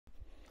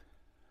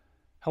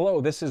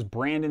Hello, this is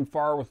Brandon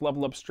Farr with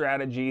Level Up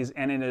Strategies,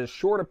 and in as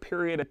short a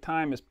period of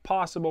time as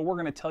possible, we're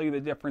going to tell you the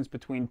difference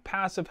between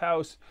passive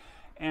house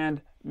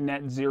and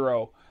net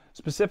zero.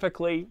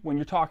 Specifically, when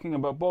you're talking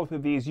about both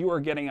of these, you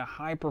are getting a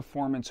high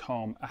performance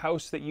home, a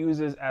house that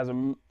uses as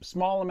a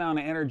small amount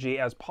of energy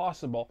as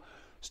possible.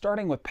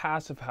 Starting with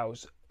passive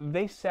house,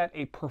 they set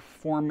a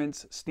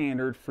performance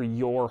standard for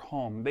your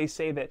home. They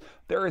say that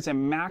there is a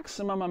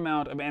maximum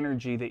amount of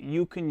energy that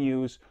you can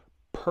use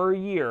per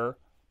year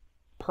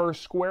per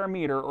square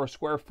meter or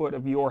square foot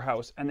of your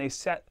house, and they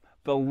set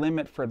the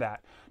limit for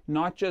that,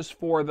 not just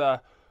for the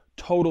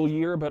total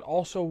year but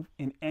also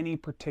in any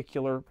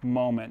particular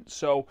moment.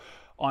 So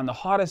on the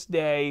hottest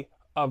day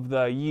of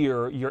the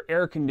year, your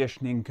air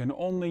conditioning can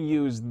only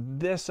use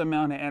this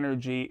amount of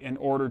energy in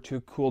order to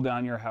cool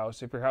down your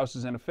house. If your house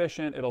is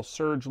inefficient, it'll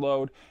surge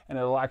load and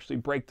it'll actually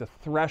break the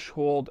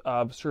threshold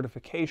of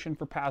certification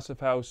for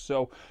passive house,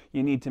 so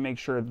you need to make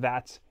sure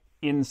that's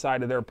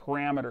inside of their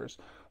parameters.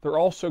 They're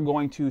also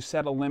going to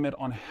set a limit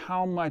on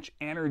how much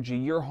energy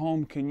your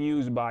home can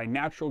use by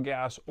natural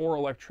gas or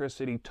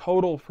electricity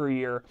total per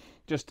year,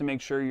 just to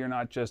make sure you're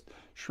not just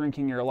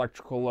shrinking your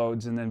electrical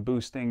loads and then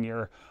boosting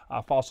your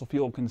fossil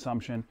fuel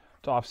consumption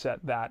to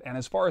offset that. And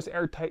as far as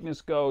air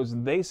tightness goes,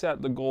 they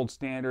set the gold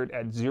standard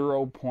at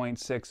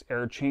 0.6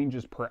 air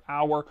changes per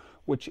hour,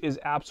 which is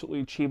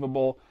absolutely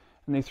achievable.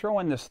 And they throw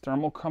in this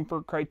thermal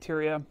comfort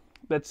criteria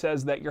that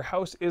says that your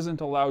house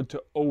isn't allowed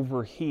to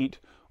overheat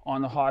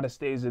on the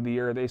hottest days of the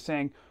year. They're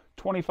saying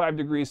 25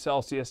 degrees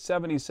Celsius,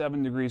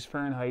 77 degrees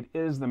Fahrenheit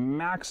is the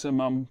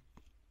maximum.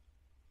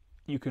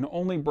 You can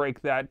only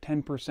break that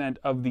 10%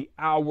 of the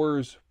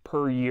hours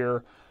per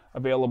year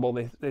available.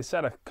 They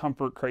set a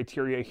comfort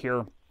criteria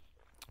here.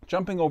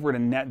 Jumping over to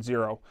net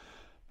zero.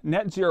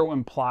 Net zero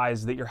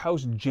implies that your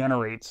house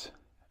generates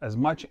as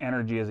much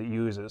energy as it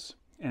uses.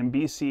 In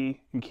BC,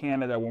 in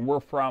Canada, when we're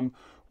from,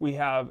 we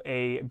have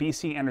a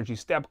BC Energy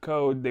Step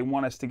Code. They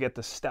want us to get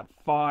to Step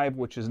 5,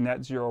 which is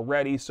net zero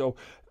ready. So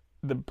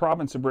the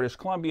province of British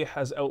Columbia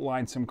has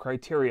outlined some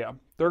criteria.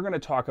 They're going to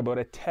talk about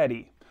a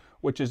TEDI,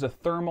 which is a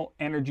thermal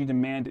energy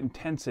demand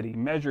intensity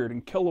measured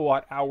in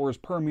kilowatt hours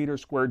per meter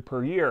squared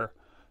per year,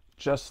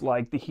 just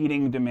like the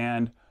heating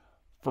demand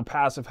for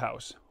passive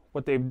house.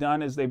 What they've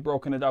done is they've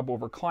broken it up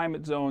over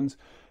climate zones.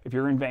 If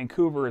you're in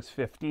Vancouver, it's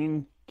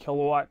 15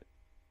 kilowatt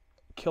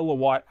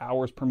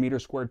hours per meter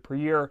squared per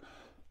year.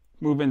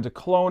 Move into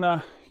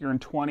Kelowna, you're in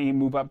 20.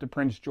 Move up to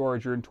Prince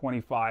George, you're in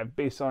 25,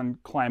 based on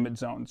climate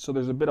zones. So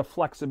there's a bit of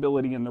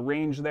flexibility in the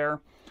range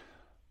there.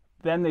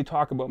 Then they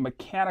talk about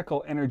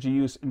mechanical energy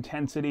use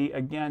intensity,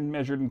 again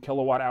measured in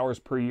kilowatt hours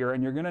per year.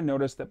 And you're going to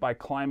notice that by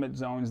climate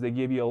zones, they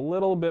give you a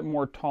little bit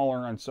more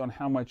tolerance on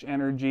how much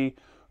energy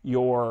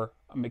your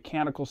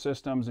mechanical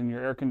systems and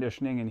your air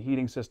conditioning and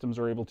heating systems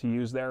are able to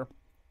use there.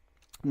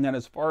 And then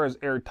as far as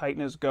air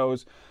tightness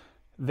goes,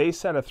 they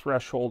set a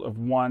threshold of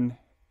 1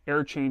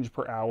 air change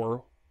per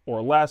hour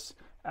or less,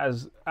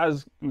 as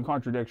in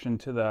contradiction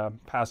to the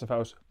passive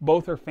house.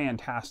 Both are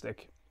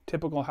fantastic.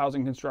 Typical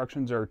housing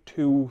constructions are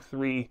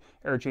 2-3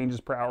 air changes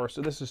per hour,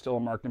 so this is still a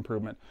marked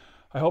improvement.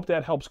 I hope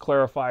that helps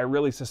clarify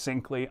really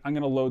succinctly. I'm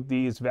going to load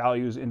these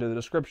values into the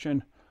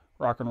description.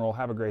 Rock and roll.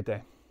 Have a great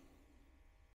day.